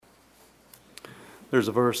There's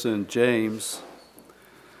a verse in James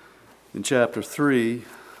in chapter 3,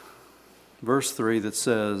 verse 3 that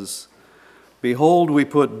says, "Behold, we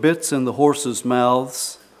put bits in the horses'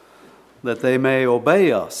 mouths that they may obey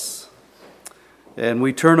us, and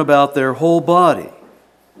we turn about their whole body."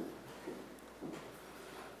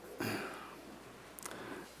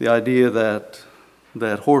 The idea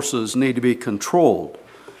that horses need to be controlled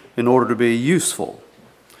in order to be useful.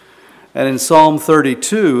 And in Psalm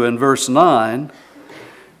 32 and verse 9,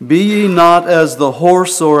 "Be ye not as the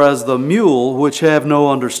horse or as the mule, which have no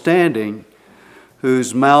understanding,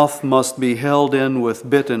 whose mouth must be held in with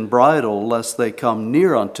bit and bridle, lest they come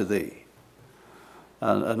near unto thee."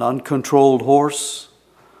 An uncontrolled horse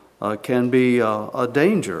can be a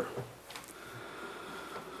danger.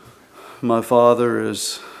 My father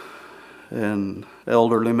is an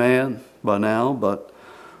elderly man by now, but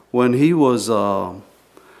when he was a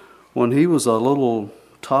little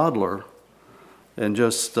toddler, and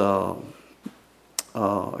just, I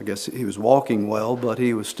guess he was walking well, but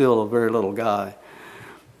he was still a very little guy.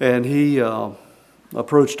 And he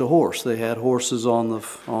approached a horse. They had horses on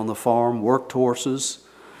the farm, worked horses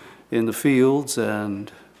in the fields,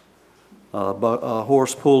 and a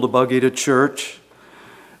horse pulled a buggy to church.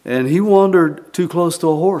 And he wandered too close to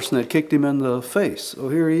a horse, and it kicked him in the face. Oh,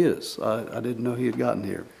 here he is. I didn't know he had gotten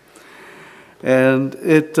here. And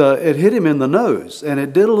it hit him in the nose, and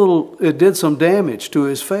it did some damage to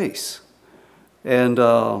his face. And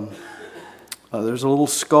there's a little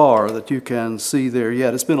scar that you can see there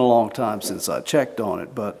yet. It's been a long time since I checked on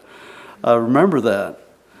it, but I remember that.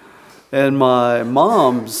 And my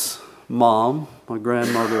mom's mom, my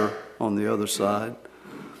grandmother on the other side,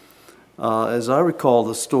 as I recall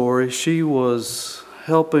the story, she was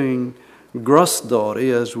helping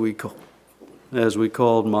Grustdotty, as we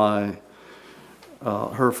called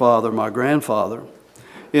her father, my grandfather,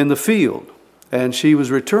 in the field, and she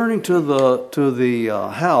was returning to the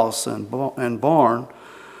house and barn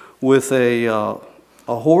with a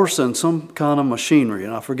horse and some kind of machinery,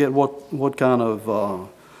 and I forget what kind of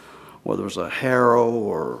whether it was a harrow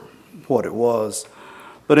or what it was,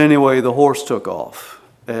 but anyway, the horse took off,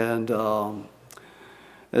 and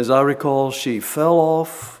as I recall, she fell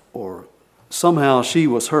off, or somehow she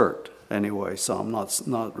was hurt. Anyway, some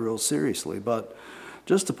not real seriously, but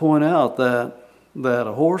just to point out that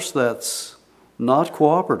a horse that's not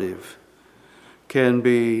cooperative can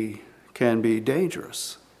be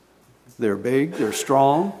dangerous. They're big, they're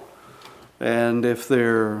strong, and if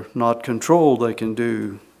they're not controlled, they can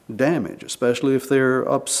do damage, especially if they're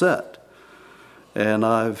upset. And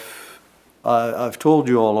I've told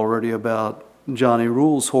you all already about Johnny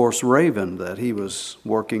Rule's horse Raven that he was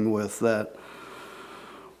working with, that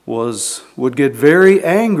would get very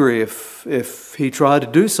angry if he tried to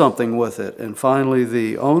do something with it. And finally,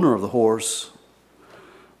 the owner of the horse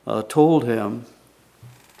told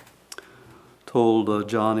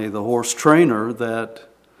Johnny, the horse trainer, that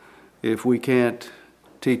if we can't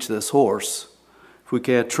teach this horse, if we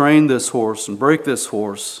can't train this horse and break this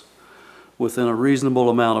horse within a reasonable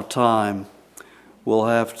amount of time, we'll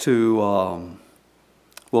have to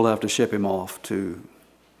ship him off to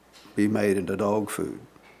be made into dog food.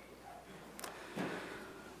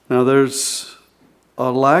 Now, there's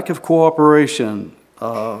a lack of cooperation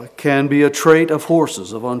can be a trait of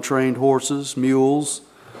horses, of untrained horses, mules,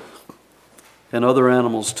 and other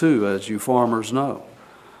animals too, as you farmers know.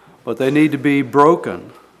 But they need to be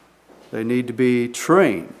broken. They need to be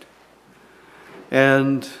trained.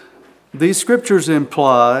 And these scriptures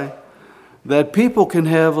imply that people can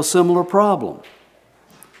have a similar problem.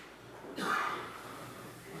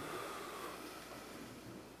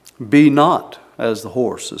 Be not as the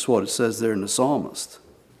horse, is what it says there in the psalmist,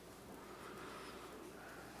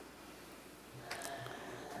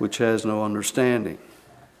 which has no understanding.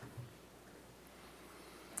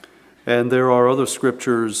 And there are other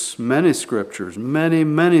scriptures, many scriptures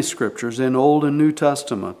in Old and New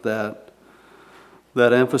Testament that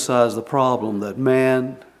emphasize the problem that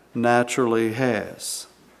man naturally has.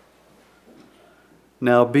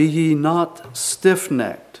 Now be ye not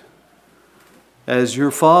stiff-necked, as your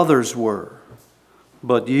fathers were,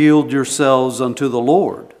 but yield yourselves unto the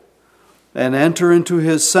Lord, and enter into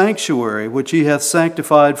his sanctuary, which he hath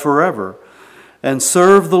sanctified forever, and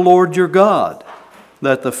serve the Lord your God,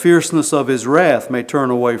 that the fierceness of his wrath may turn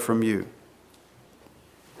away from you.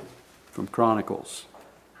 From Chronicles.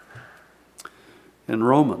 In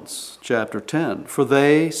Romans chapter 10, for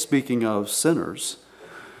they, speaking of sinners,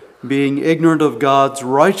 being ignorant of God's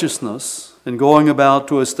righteousness and going about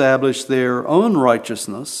to establish their own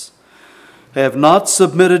righteousness, have not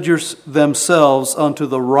submitted themselves unto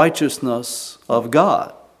the righteousness of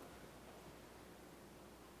God.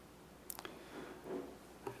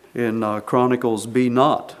 in Chronicles, be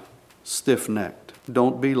not stiff-necked.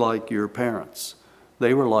 Don't be like your parents.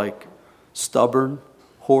 They were like stubborn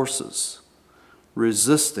horses,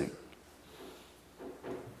 resisting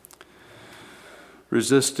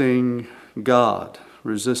God,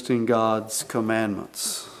 resisting God's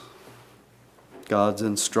commandments, God's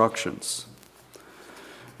instructions.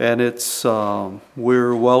 And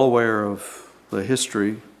we're well aware of the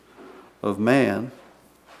history of man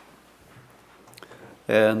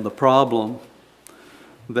and the problem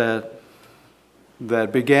that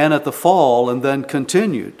began at the fall and then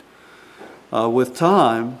continued with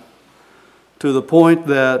time, to the point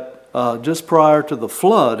that just prior to the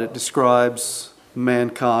flood, it describes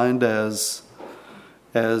mankind as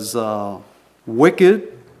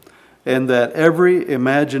wicked, and that every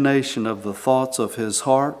imagination of the thoughts of his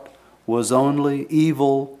heart was only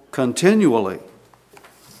evil continually.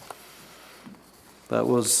 That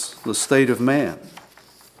was the state of man.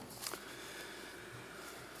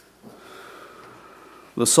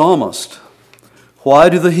 The psalmist, why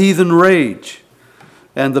do the heathen rage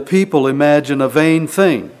and the people imagine a vain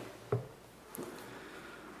thing?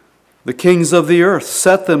 The kings of the earth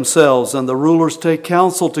set themselves, and the rulers take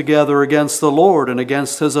counsel together against the Lord and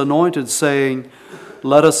against his anointed, saying,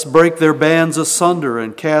 let us break their bands asunder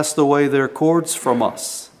and cast away their cords from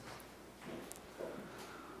us.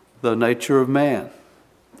 The nature of man,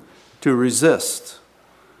 to resist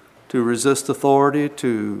authority,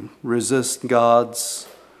 to resist God's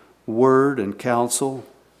word and counsel.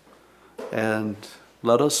 And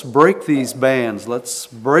let us break these bands. Let's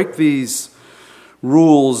break these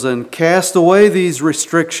rules and cast away these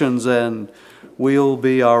restrictions, and we'll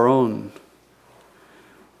be our own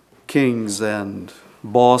kings and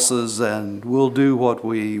bosses, and we'll do what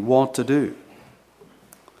we want to do.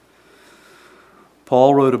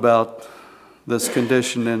 Paul wrote about this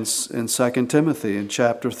condition in 2 Timothy in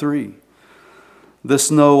chapter 3.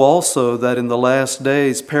 This know also, that in the last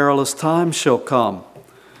days perilous times shall come.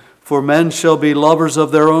 For men shall be lovers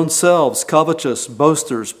of their own selves, covetous,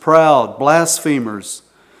 boasters, proud, blasphemers,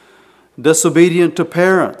 disobedient to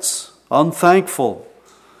parents, unthankful,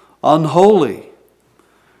 unholy,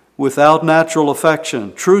 without natural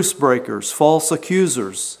affection, truce breakers, false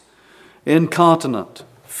accusers, incontinent,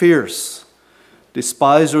 fierce,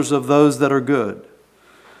 despisers of those that are good,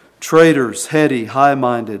 traitors, heady,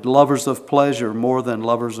 high-minded, lovers of pleasure more than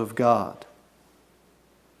lovers of God.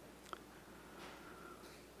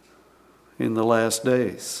 In the last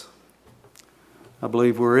days. I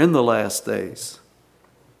believe we're in the last days.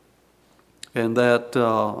 And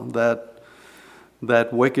that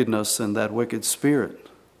wickedness and that wicked spirit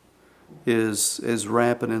is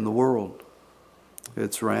rampant in the world.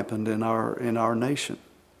 It's rampant in our nation.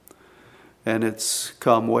 And it's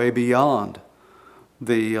come way beyond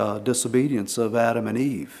the disobedience of Adam and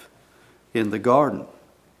Eve in the garden.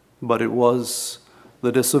 But it was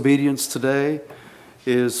the disobedience today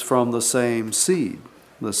is from the same seed,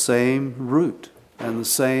 the same root, and the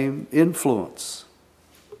same influence.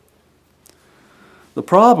 The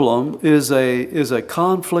problem is a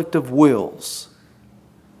conflict of wills.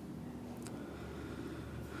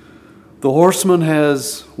 The horseman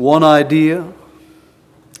has one idea,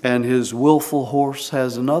 and his willful horse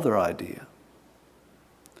has another idea.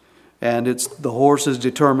 And the horse is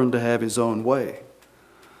determined to have his own way.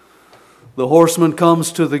 The horseman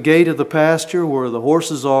comes to the gate of the pasture where the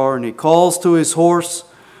horses are, and he calls to his horse,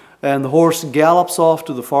 and the horse gallops off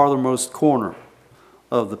to the farthermost corner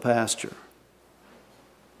of the pasture.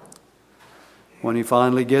 When he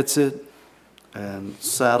finally gets it and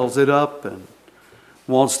saddles it up and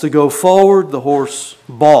wants to go forward, the horse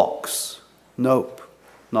balks. Nope,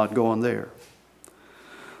 not going there.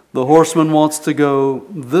 The horseman wants to go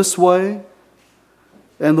this way,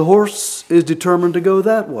 and the horse is determined to go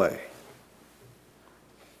that way.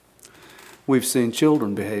 We've seen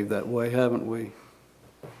children behave that way, haven't we?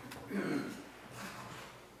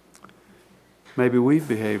 Maybe we've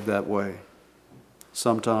behaved that way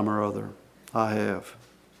sometime or other. I have.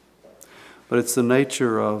 But it's the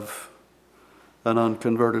nature of an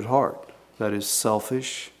unconverted heart that is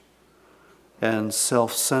selfish and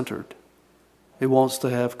self-centered. It wants to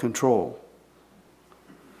have control.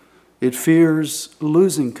 It fears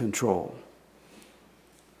losing control.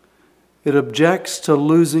 It objects to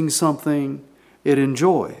losing something it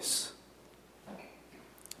enjoys.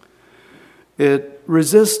 It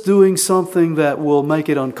resists doing something that will make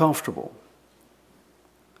it uncomfortable.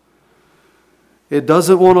 It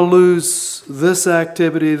doesn't want to lose this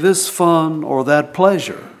activity, this fun, or that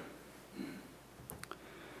pleasure.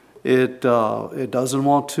 It doesn't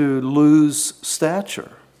want to lose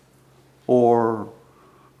stature or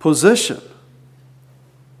position.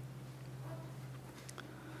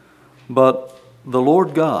 But the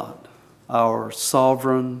Lord God, our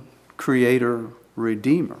sovereign Creator,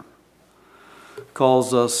 Redeemer,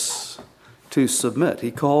 calls us to submit.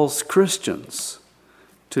 He calls Christians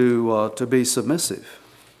to be submissive.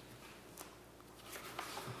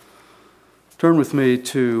 Turn with me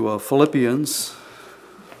to Philippians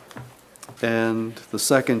and the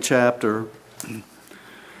 2nd chapter,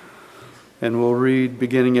 and we'll read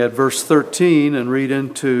beginning at verse 13 and read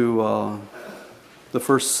into the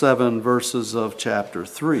first 7 verses of chapter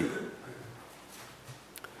 3.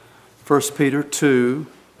 1 Peter 2,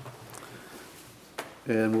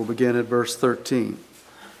 and we'll begin at verse 13.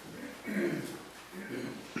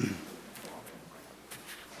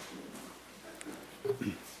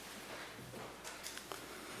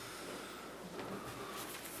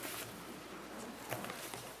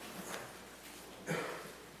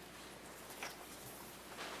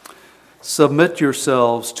 Submit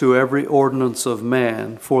yourselves to every ordinance of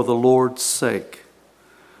man for the Lord's sake,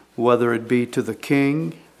 whether it be to the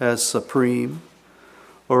king as supreme,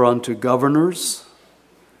 or unto governors,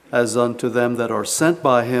 as unto them that are sent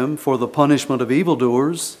by him for the punishment of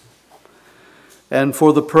evildoers, and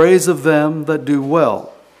for the praise of them that do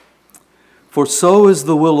well. For so is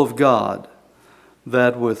the will of God,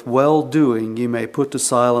 that with well-doing ye may put to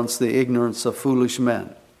silence the ignorance of foolish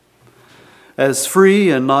men. As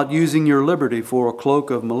free and not using your liberty for a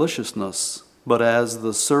cloak of maliciousness, but as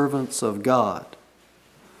the servants of God.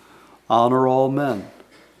 Honor all men.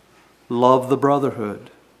 Love the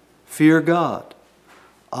brotherhood. Fear God.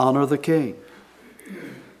 Honor the king.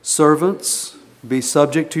 Servants, be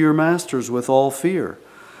subject to your masters with all fear,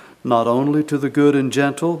 not only to the good and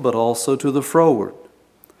gentle, but also to the froward.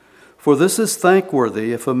 For this is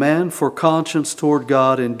thankworthy, if a man for conscience toward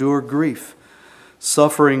God endure grief,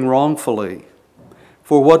 suffering wrongfully.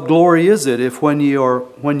 For what glory is it if when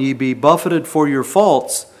ye be buffeted for your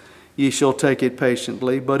faults, ye shall take it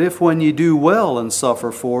patiently? But if when ye do well and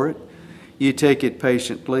suffer for it, ye take it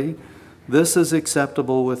patiently, this is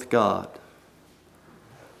acceptable with God.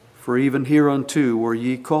 For even hereunto were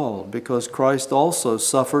ye called, because Christ also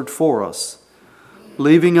suffered for us,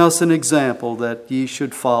 leaving us an example that ye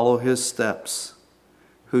should follow his steps,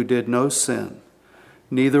 who did no sin,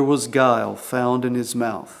 neither was guile found in his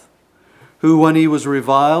mouth, who when he was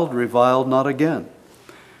reviled, reviled not again.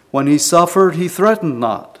 When he suffered, he threatened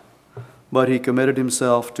not, but he committed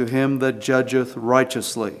himself to him that judgeth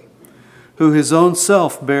righteously, who his own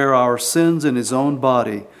self bare our sins in his own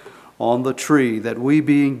body on the tree, that we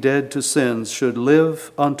being dead to sins should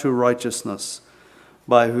live unto righteousness,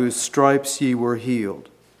 by whose stripes ye were healed.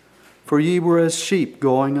 For ye were as sheep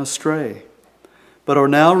going astray, but are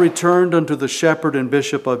now returned unto the shepherd and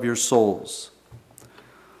bishop of your souls.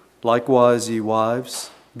 Likewise, ye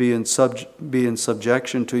wives, be in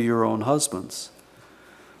subjection to your own husbands,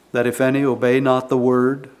 that if any obey not the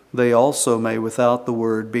word, they also may without the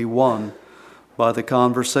word be won by the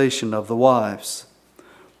conversation of the wives,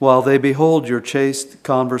 while they behold your chaste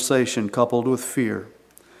conversation coupled with fear,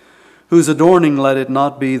 whose adorning let it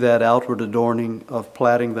not be that outward adorning of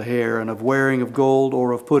plaiting the hair and of wearing of gold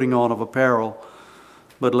or of putting on of apparel,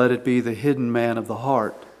 but let it be the hidden man of the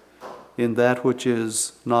heart, in that which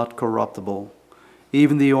is not corruptible,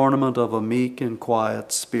 even the ornament of a meek and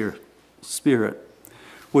quiet spirit,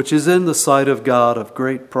 which is in the sight of God of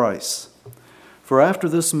great price. For after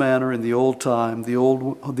this manner in the old time,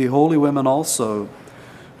 the holy women also,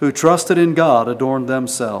 who trusted in God, adorned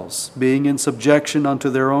themselves, being in subjection unto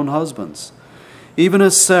their own husbands, even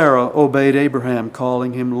as Sarah obeyed Abraham,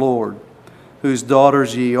 calling him Lord, whose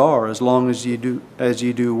daughters ye are, as long as ye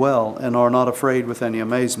do well, and are not afraid with any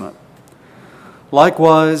amazement.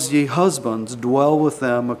 Likewise, ye husbands, dwell with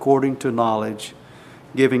them according to knowledge,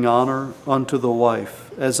 giving honor unto the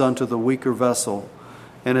wife, as unto the weaker vessel,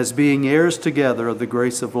 and as being heirs together of the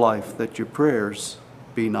grace of life, that your prayers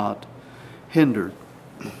be not hindered.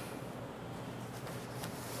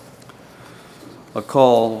 A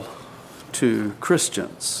call to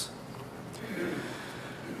Christians.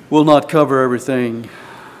 We'll not cover everything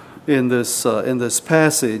in this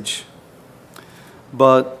passage,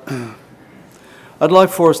 but I'd like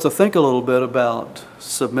for us to think a little bit about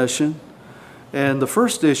submission. And the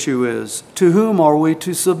first issue is, to whom are we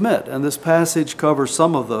to submit? And this passage covers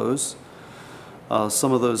some of those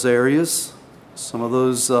areas, some of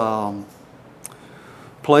those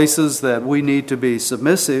places that we need to be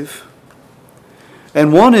submissive.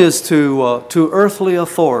 And one is to earthly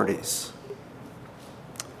authorities.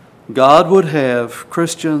 God would have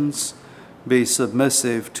Christians be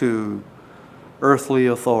submissive to earthly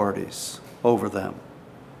authorities over them.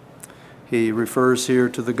 He refers here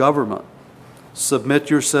to the government. Submit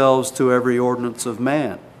yourselves to every ordinance of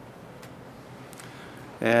man.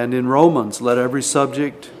 And in Romans, let every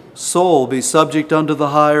soul be subject unto the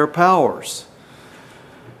higher powers.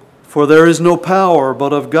 For there is no power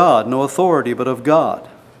but of God, no authority but of God.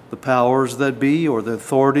 The powers that be, or the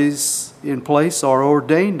authorities in place, are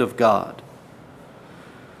ordained of God.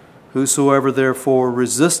 Whosoever therefore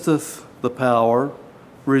resisteth the power,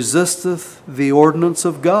 resisteth the ordinance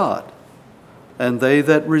of God. And they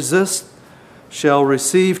that resist shall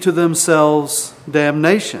receive to themselves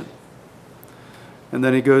damnation. And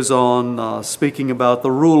then he goes on speaking about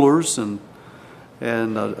the rulers and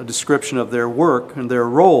a description of their work and their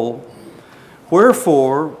role.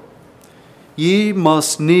 Wherefore, ye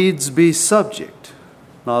must needs be subject,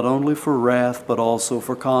 not only for wrath, but also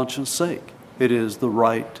for conscience sake. It is the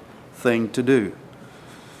right thing to do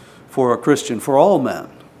for a Christian, for all men,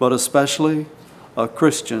 but especially a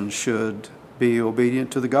Christian should be obedient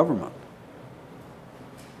to the government.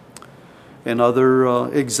 Another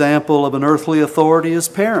example of an earthly authority is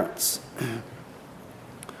parents.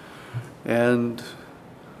 And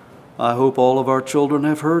I hope all of our children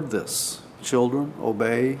have heard this. Children,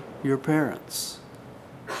 obey your parents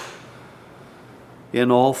in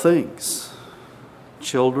all things.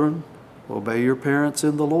 Children, obey your parents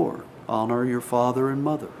in the Lord. Honor your father and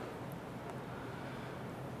mother,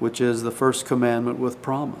 which is the first commandment with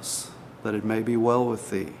promise, that it may be well with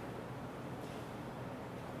thee.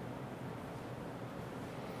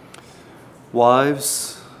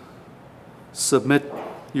 Wives, submit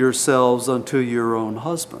yourselves unto your own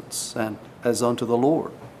husbands, and as unto the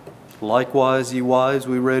Lord. Likewise, ye wives,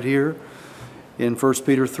 we read here in 1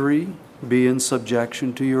 Peter 3, be in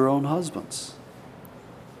subjection to your own husbands.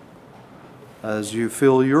 As you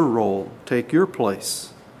fill your role, take your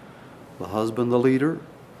place. The husband, the leader,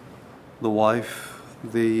 the wife,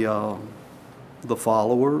 the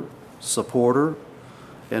follower, supporter,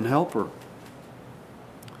 and helper.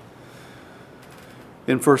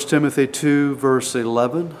 In 1 Timothy 2, verse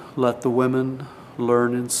 11, let the women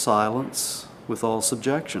learn in silence with all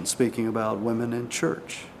subjection, speaking about women in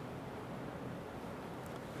church.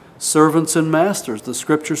 Servants and masters, the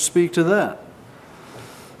scriptures speak to that.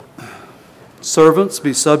 Servants,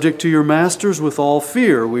 be subject to your masters with all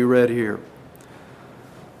fear, we read here.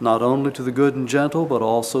 Not only to the good and gentle, but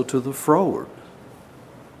also to the froward.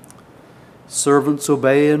 Servants,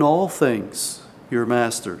 obey in all things your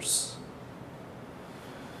masters.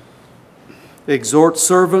 Exhort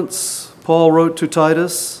servants, Paul wrote to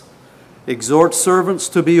Titus, exhort servants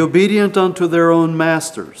to be obedient unto their own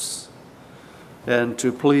masters, and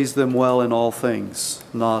to please them well in all things,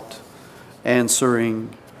 not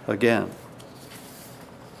answering again.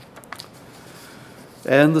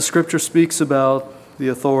 And the scripture speaks about the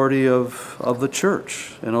authority of the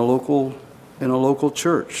church in a local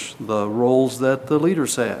church, the roles that the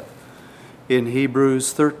leaders have. In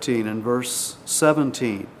Hebrews 13 and verse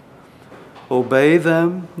 17, obey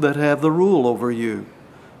them that have the rule over you,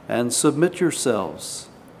 and submit yourselves,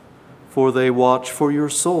 for they watch for your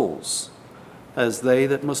souls, as they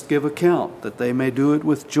that must give account, that they may do it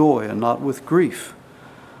with joy and not with grief,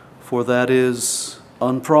 for that is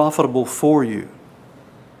unprofitable for you.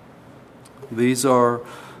 These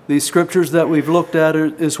scriptures that we've looked at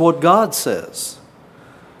is what God says.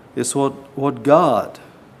 It's what God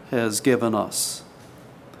has given us.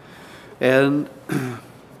 And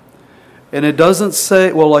it doesn't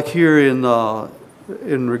say, well, like here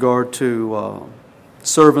in regard to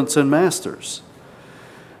servants and masters,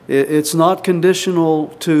 it's not conditional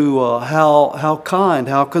to how kind,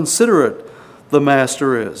 how considerate the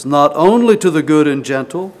master is, not only to the good and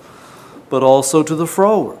gentle, but also to the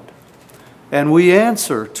froward. And we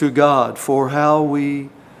answer to God for how we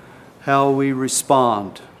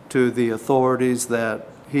respond to the authorities that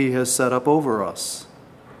He has set up over us.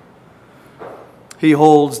 He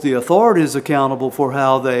holds the authorities accountable for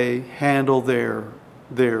how they handle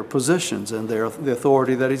their positions and the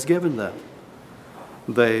authority that He's given them.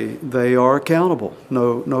 They are accountable,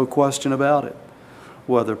 no question about it.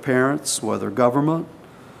 Whether parents, whether government,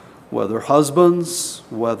 whether husbands,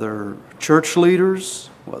 whether church leaders,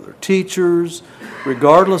 whether teachers,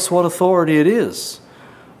 regardless what authority it is,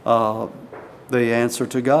 they answer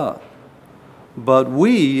to God. But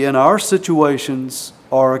we, in our situations,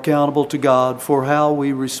 are accountable to God for how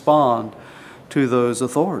we respond to those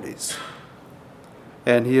authorities.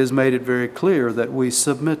 And He has made it very clear that we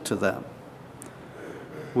submit to them.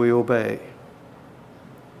 We obey.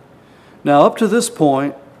 Now, up to this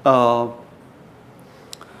point,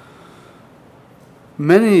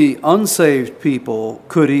 many unsaved people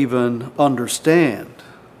could even understand,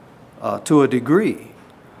 to a degree,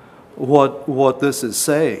 what this is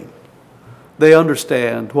saying. They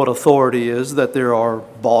understand what authority is, that there are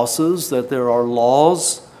bosses, that there are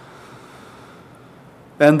laws,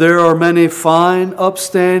 and there are many fine,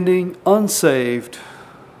 upstanding, unsaved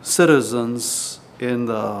citizens in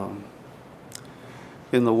the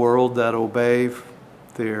world that obey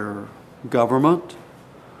their government,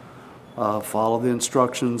 follow the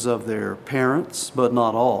instructions of their parents, but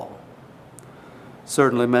not all.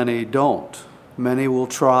 Certainly many don't. Many will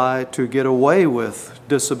try to get away with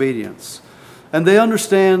disobedience. And they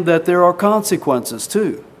understand that there are consequences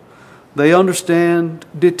too. They understand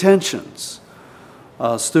detentions.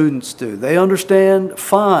 Students do. They understand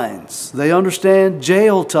fines. They understand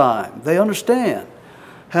jail time. They understand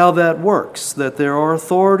how that works, that there are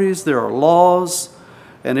authorities, there are laws,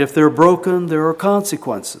 and if they're broken, there are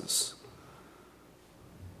consequences.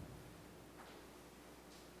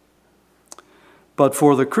 But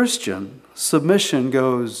for the Christian, submission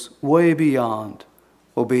goes way beyond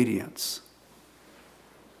obedience.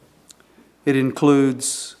 It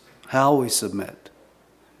includes how we submit.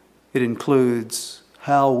 It includes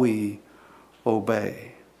how we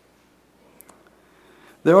obey.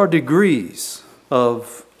 There are degrees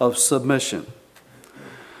of submission.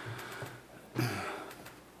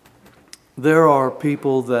 There are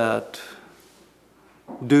people that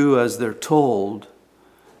do as they're told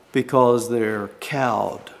because they're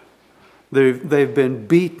cowed. They've been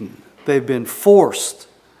beaten. They've been forced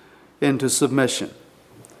into submission.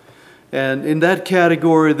 And in that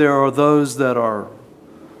category, there are those that are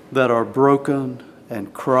broken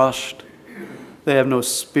and crushed. They have no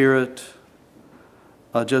spirit.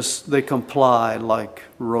 They comply like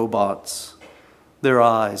robots. Their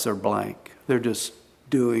eyes are blank. They're just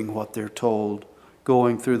doing what they're told,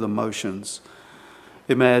 going through the motions.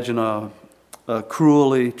 Imagine a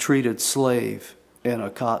cruelly treated slave in a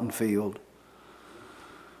cotton field.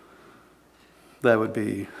 That would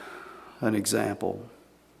be an example.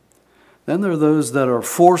 Then there are those that are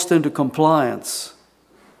forced into compliance,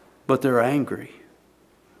 but they're angry.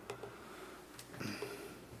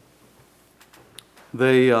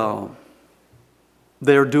 They're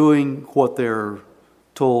doing what they're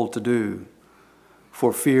told to do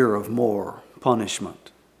for fear of more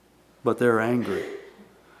punishment, but they're angry.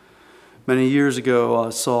 Many years ago,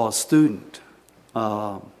 I saw a student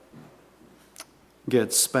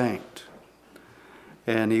get spanked,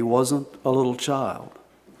 and he wasn't a little child.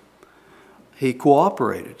 He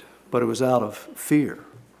cooperated, but it was out of fear.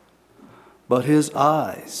 But his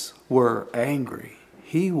eyes were angry.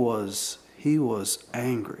 He was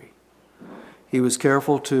angry. He was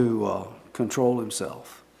careful to control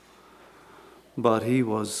himself, but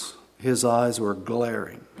his eyes were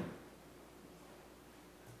glaring.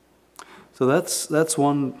 So that's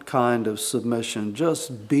one kind of submission,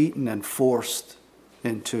 just beaten and forced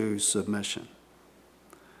into submission.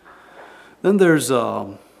 Then there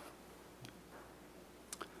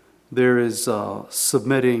is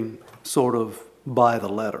submitting sort of by the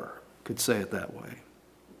letter, could say it that way.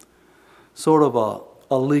 Sort of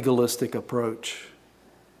a legalistic approach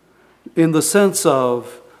in the sense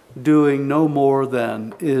of doing no more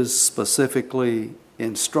than is specifically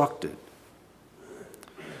instructed.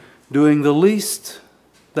 Doing the least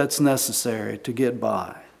that's necessary to get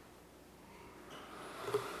by.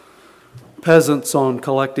 Peasants on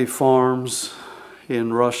collective farms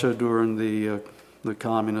in Russia during the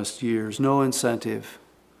communist years, no incentive,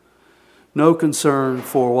 no concern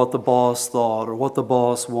for what the boss thought or what the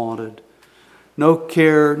boss wanted, no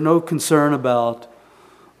care, no concern about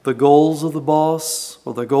the goals of the boss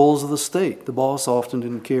or the goals of the state. The boss often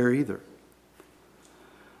didn't care either.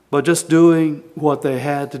 But just doing what they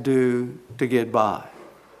had to do to get by.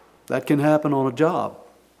 That can happen on a job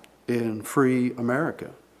in free America.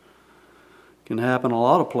 It can happen a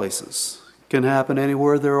lot of places. It can happen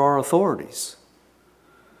anywhere there are authorities.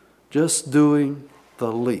 Just doing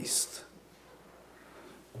the least.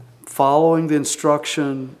 Following the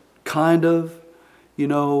instruction kind of,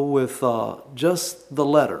 with just the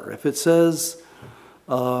letter. If it says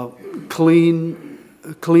clean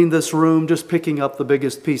this room, just picking up the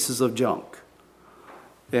biggest pieces of junk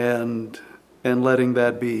and letting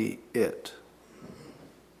that be it.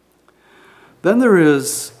 Then there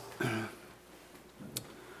is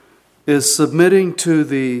submitting to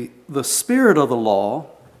the spirit of the law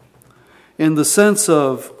in the sense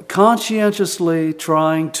of conscientiously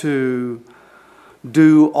trying to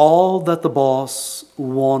do all that the boss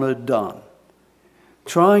wanted done.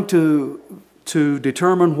 Trying to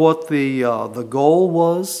determine what the goal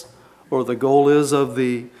was, or the goal is of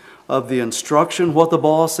the instruction, what the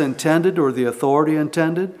boss intended or the authority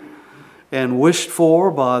intended and wished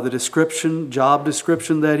for by the job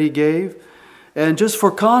description that he gave, And just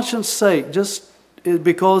for conscience sake,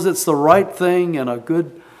 because it's the right thing and a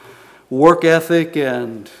good work ethic,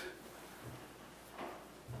 and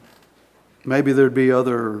maybe there'd be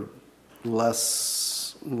other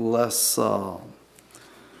less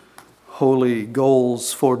holy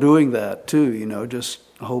goals for doing that too, just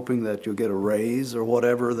hoping that you'll get a raise or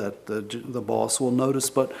whatever, that the boss will notice.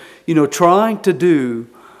 But, trying to do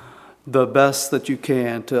the best that you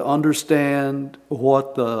can to understand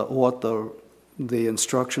what the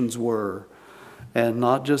instructions were, and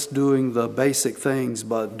not just doing the basic things,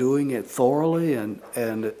 but doing it thoroughly and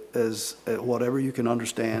as whatever you can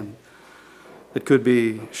understand that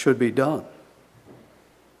should be done.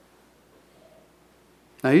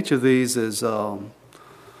 Now, each of these is a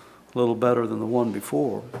little better than the one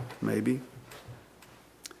before, maybe.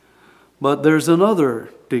 But there's another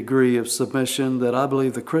degree of submission that I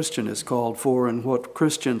believe the Christian is called for, and what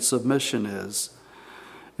Christian submission is,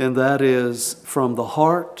 and that is from the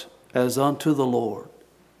heart as unto the Lord.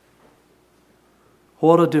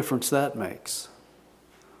 What a difference that makes.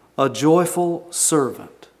 A joyful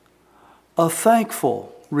servant, a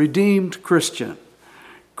thankful, redeemed Christian,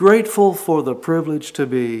 grateful for the privilege to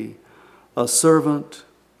be a servant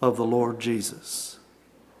of the Lord Jesus.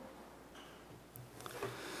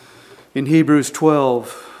 In Hebrews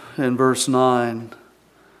 12 and verse 9,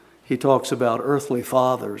 he talks about earthly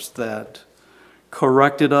fathers that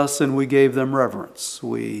corrected us and we gave them reverence.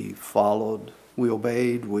 We followed, we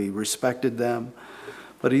obeyed, we respected them.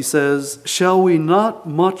 But he says, shall we not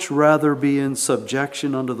much rather be in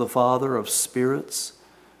subjection unto the Father of spirits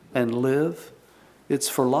and live? It's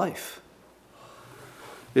for life.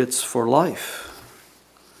 It's for life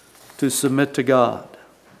to submit to God.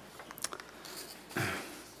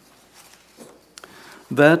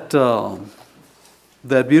 That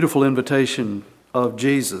beautiful invitation of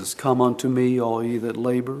Jesus, come unto me, all ye that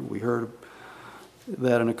labor. We heard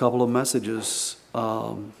that in a couple of messages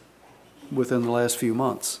within the last few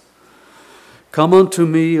months. Come unto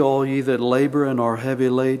me, all ye that labor and are heavy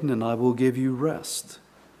laden, and I will give you rest.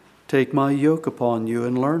 Take my yoke upon you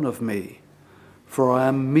and learn of me, for I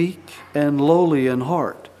am meek and lowly in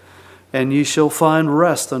heart, and ye shall find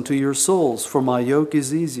rest unto your souls, for my yoke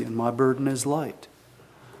is easy and my burden is light.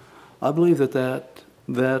 I believe that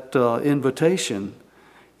invitation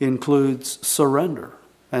includes surrender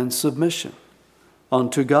and submission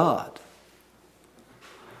unto God.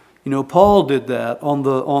 Paul did that on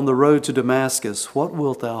the road to Damascus. What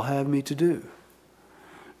wilt thou have me to do?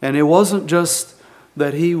 And it wasn't just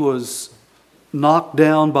that he was knocked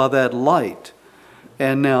down by that light,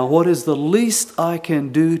 and now what is the least I can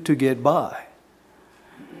do to get by?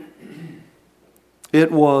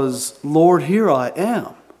 It was, Lord, here I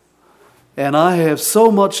am, and I have so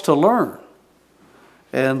much to learn.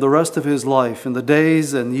 And the rest of his life, and the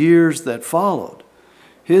days and years that followed,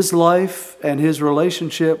 his life and his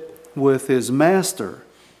relationship with his master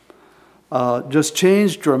just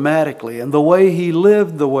changed dramatically. And the way he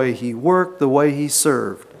lived, the way he worked, the way he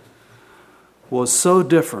served was so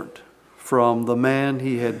different from the man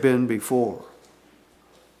he had been before.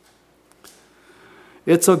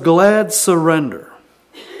 It's a glad surrender.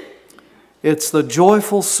 It's the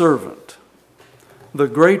joyful servant, the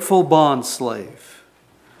grateful bondslave.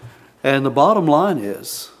 And the bottom line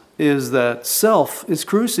is that self is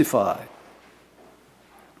crucified.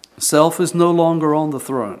 Self is no longer on the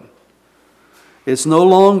throne. It's no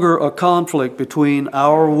longer a conflict between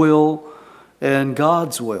our will and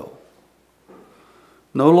God's will.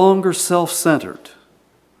 No longer self-centered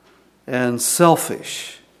and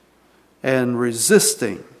selfish and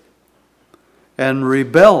resisting and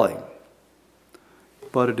rebelling,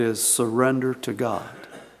 but it is surrender to God.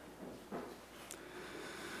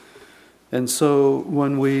 And so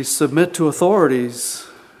when we submit to authorities,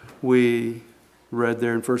 we read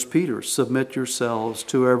there in 1 Peter, submit yourselves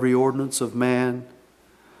to every ordinance of man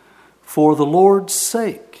for the Lord's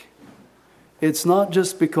sake. It's not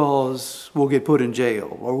just because we'll get put in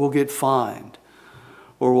jail or we'll get fined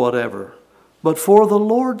or whatever, but for the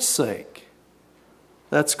Lord's sake.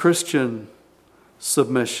 That's Christian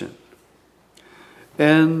submission.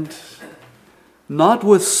 And not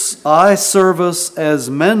with eye service as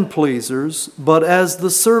men pleasers, but as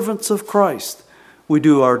the servants of Christ, we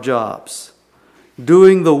do our jobs.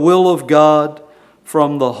 Doing the will of God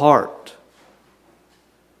from the heart.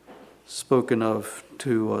 Spoken of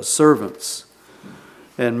to servants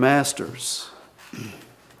and masters.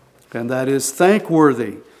 And that is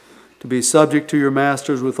thankworthy to be subject to your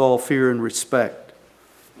masters with all fear and respect.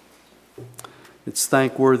 It's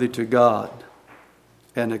thankworthy to God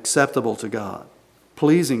and acceptable to God,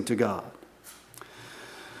 pleasing to God.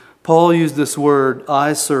 Paul used this word,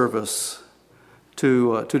 eye service,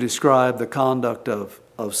 to describe the conduct of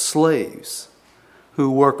slaves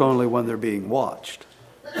who work only when they're being watched,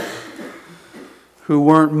 who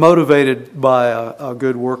weren't motivated by a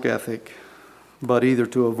good work ethic, but either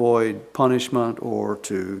to avoid punishment or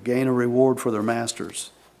to gain a reward for their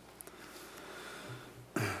masters.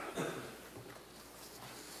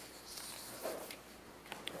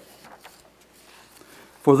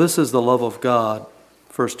 For this is the love of God,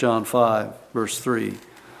 1 John 5, verse 3.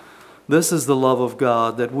 This is the love of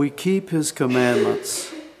God, that we keep His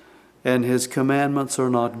commandments, and His commandments are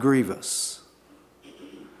not grievous.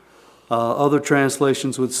 Other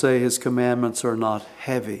translations would say His commandments are not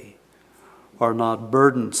heavy, are not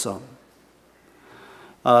burdensome.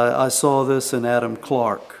 I saw this in Adam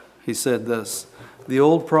Clarke. He said this: the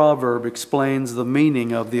old proverb explains the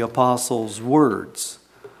meaning of the apostles' words.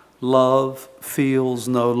 Love feels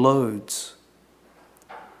no loads.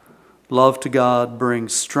 Love to God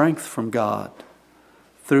brings strength from God.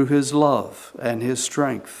 Through His love and His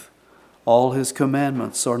strength, all His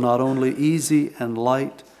commandments are not only easy and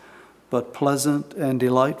light, but pleasant and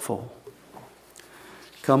delightful.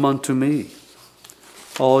 Come unto me,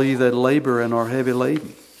 all ye that labor and are heavy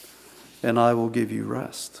laden, and I will give you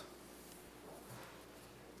rest.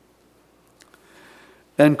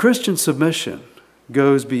 And Christian submission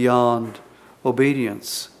goes beyond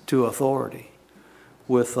obedience to authority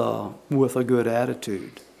with a good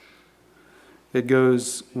attitude. It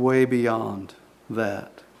goes way beyond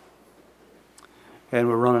that. And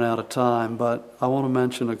we're running out of time, but I want to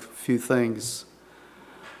mention a few things,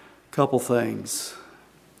 a couple things.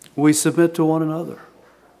 We submit to one another.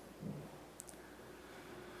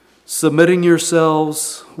 Submitting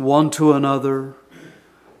yourselves one to another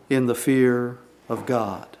in the fear of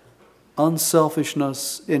God.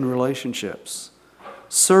 Unselfishness in relationships.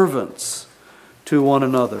 Servants to one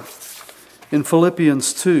another. In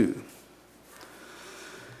Philippians 2,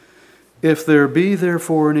 if there be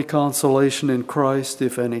therefore any consolation in Christ,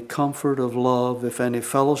 if any comfort of love, if any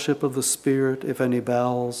fellowship of the Spirit, if any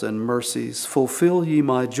bowels and mercies, fulfill ye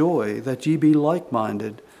my joy, that ye be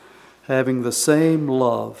like-minded, having the same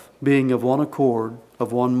love, being of one accord,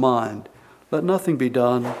 of one mind. Let nothing be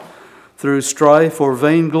done through strife or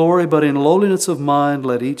vainglory, but in lowliness of mind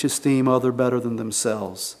let each esteem other better than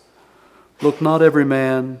themselves. Look not every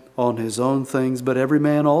man on his own things, but every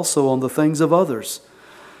man also on the things of others.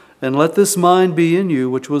 And let this mind be in you,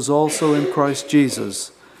 which was also in Christ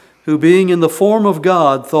Jesus, who being in the form of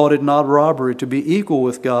God, thought it not robbery to be equal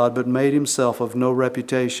with God, but made himself of no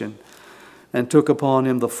reputation, and took upon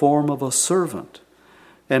him the form of a servant,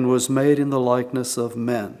 and was made in the likeness of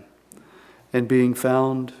men. And being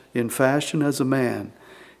found in fashion as a man,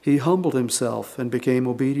 he humbled himself and became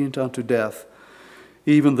obedient unto death,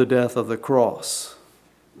 even the death of the cross.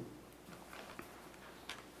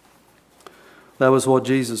 That was what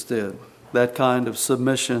Jesus did, that kind of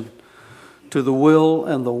submission to the will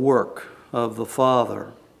and the work of the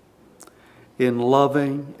Father in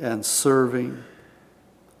loving and serving,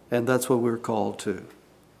 and that's what we're called to.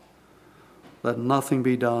 Let nothing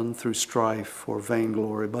be done through strife or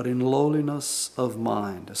vainglory, but in lowliness of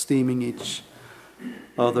mind, esteeming each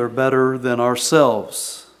other better than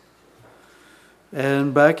ourselves.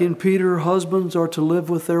 And back in Peter, husbands are to live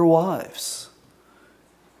with their wives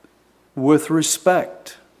with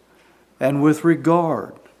respect and with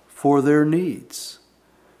regard for their needs.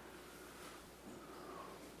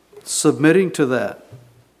 Submitting to that.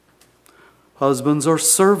 Husbands are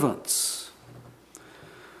servants.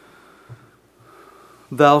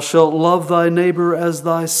 Thou shalt love thy neighbor as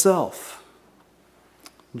thyself,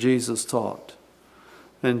 Jesus taught,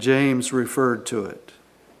 and James referred to it.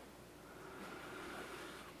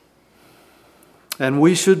 And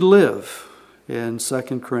we should live in 2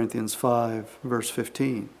 Corinthians 5, verse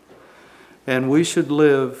 15. And we should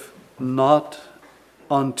live not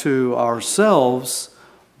unto ourselves,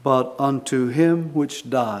 but unto him which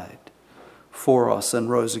died for us and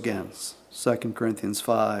rose again. 2 Corinthians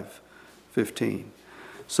 5, 15.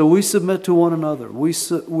 So we submit to one another.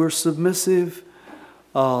 We're submissive.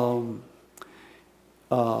 Our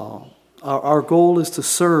goal is to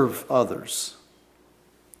serve others.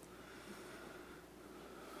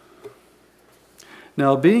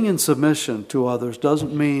 Now, being in submission to others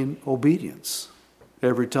doesn't mean obedience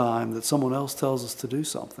every time that someone else tells us to do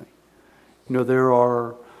something. You know, there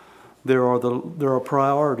are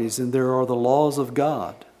priorities, and there are the laws of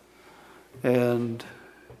God. And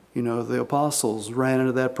you know, the apostles ran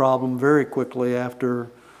into that problem very quickly after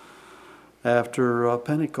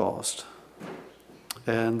Pentecost.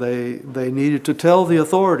 And they needed to tell the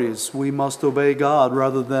authorities, we must obey God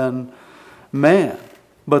rather than man.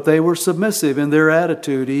 But they were submissive in their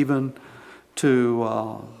attitude even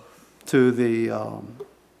to the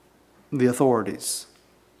authorities.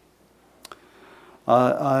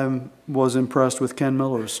 I was impressed with Ken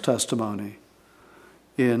Miller's testimony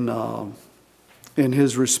in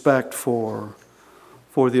his respect for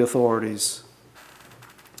the authorities,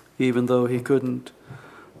 even though he couldn't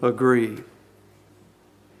agree.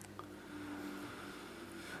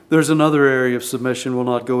 There's another area of submission we'll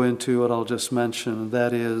not go into it, I'll just mention, and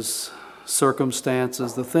that is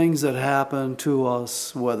circumstances, the things that happen to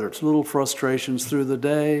us, whether it's little frustrations through the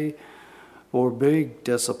day or big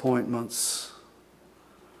disappointments,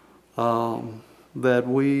 that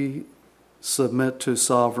we submit to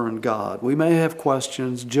sovereign God. We may have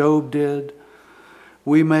questions, Job did.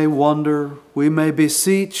 We may wonder, we may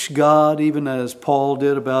beseech God, even as Paul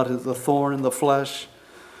did about the thorn in the flesh.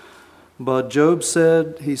 But Job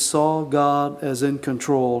said he saw God as in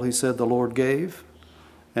control. He said, the Lord gave,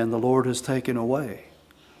 and the Lord has taken away.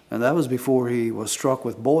 And that was before he was struck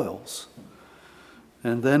with boils.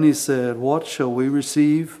 And then he said, what shall we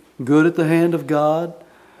receive? Good at the hand of God,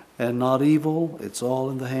 and not evil. It's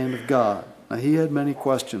all in the hand of God. Now, he had many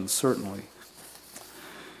questions, certainly.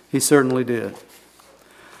 He certainly did.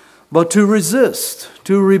 But to resist,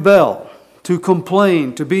 to rebel, to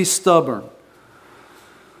complain, to be stubborn,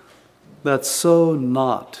 that's so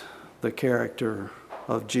not the character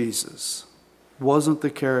of Jesus. It wasn't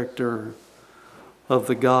the character of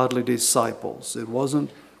the godly disciples. It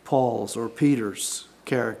wasn't Paul's or Peter's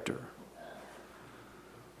character.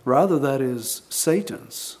 Rather, that is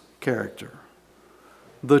Satan's character.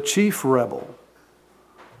 The chief rebel,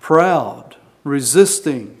 proud,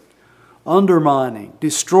 resisting, undermining,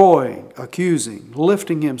 destroying, accusing,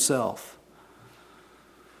 lifting himself.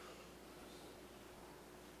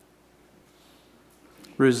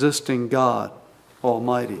 Resisting God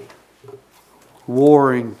Almighty,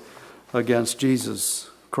 warring against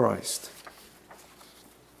Jesus Christ.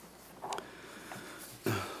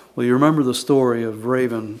 Well, you remember the story of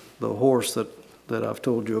Raven, the horse that I've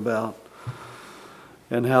told you about,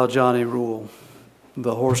 and how Johnny Rule,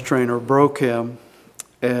 the horse trainer, broke him,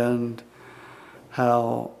 and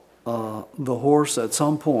how the horse at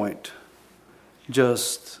some point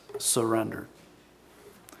just surrendered.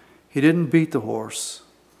 He didn't beat the horse,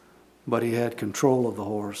 but he had control of the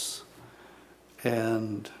horse,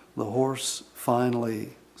 and the horse finally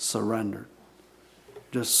surrendered,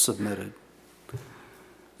 just submitted,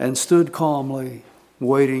 and stood calmly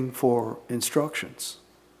waiting for instructions.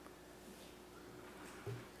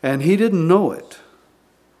 And he didn't know it.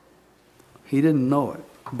 He didn't know it,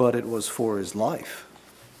 but it was for his life.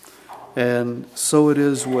 And so it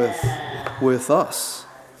is with us.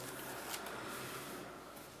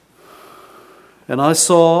 And I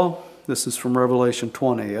saw, this is from Revelation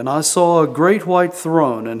 20, and I saw a great white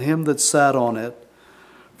throne and him that sat on it,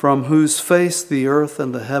 from whose face the earth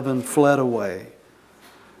and the heaven fled away,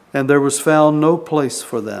 and there was found no place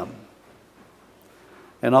for them.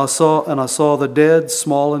 And I saw the dead,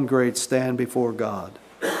 small and great, stand before God.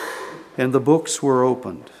 And the books were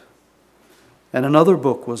opened. And another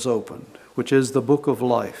book was opened, which is the book of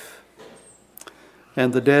life.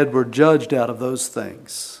 And the dead were judged out of those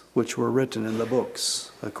things which were written in the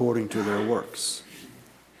books, according to their works.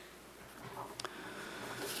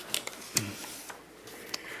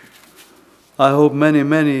 I hope many,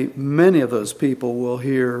 many, many of those people will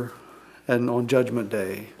hear, and on Judgment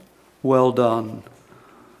Day, well done,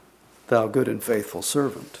 thou good and faithful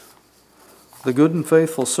servant. The good and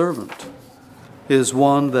faithful servant is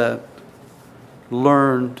one that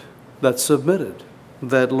learned, that submitted,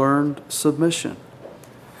 that learned submission.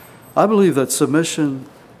 I believe that submission,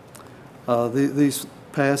 these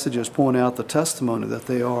passages point out the testimony that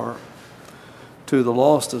they are to the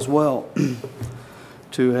lost as well,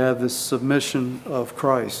 to have this submission of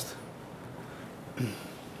Christ.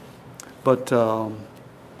 But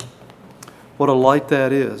what a light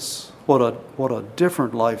that is. What a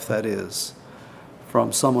different life that is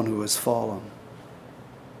from someone who has fallen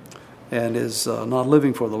and is not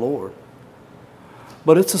living for the Lord.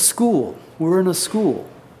 But it's a school. We're in a school.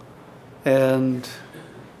 And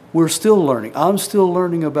we're still learning. I'm still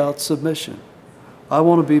learning about submission. I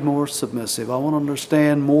want to be more submissive. I want to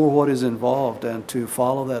understand more what is involved and to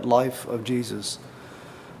follow that life of Jesus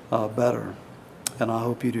better. And I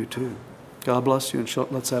hope you do too. God bless you,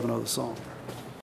 and let's have another song.